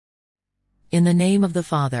In the name of the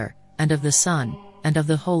Father, and of the Son, and of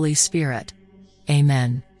the Holy Spirit.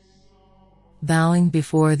 Amen. Bowing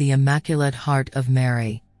before the Immaculate Heart of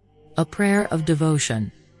Mary. A prayer of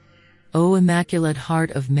devotion. O Immaculate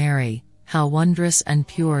Heart of Mary, how wondrous and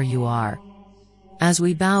pure you are! As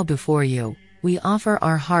we bow before you, we offer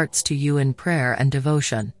our hearts to you in prayer and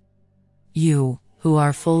devotion. You, who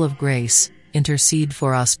are full of grace, intercede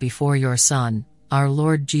for us before your Son, our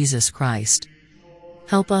Lord Jesus Christ.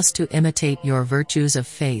 Help us to imitate your virtues of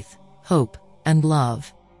faith, hope, and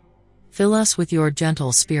love. Fill us with your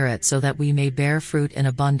gentle spirit so that we may bear fruit in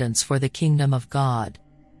abundance for the kingdom of God.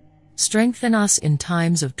 Strengthen us in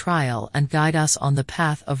times of trial and guide us on the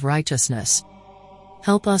path of righteousness.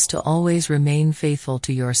 Help us to always remain faithful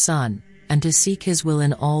to your Son, and to seek his will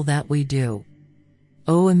in all that we do.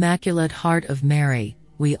 O Immaculate Heart of Mary,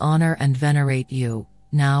 we honor and venerate you,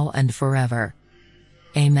 now and forever.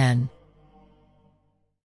 Amen.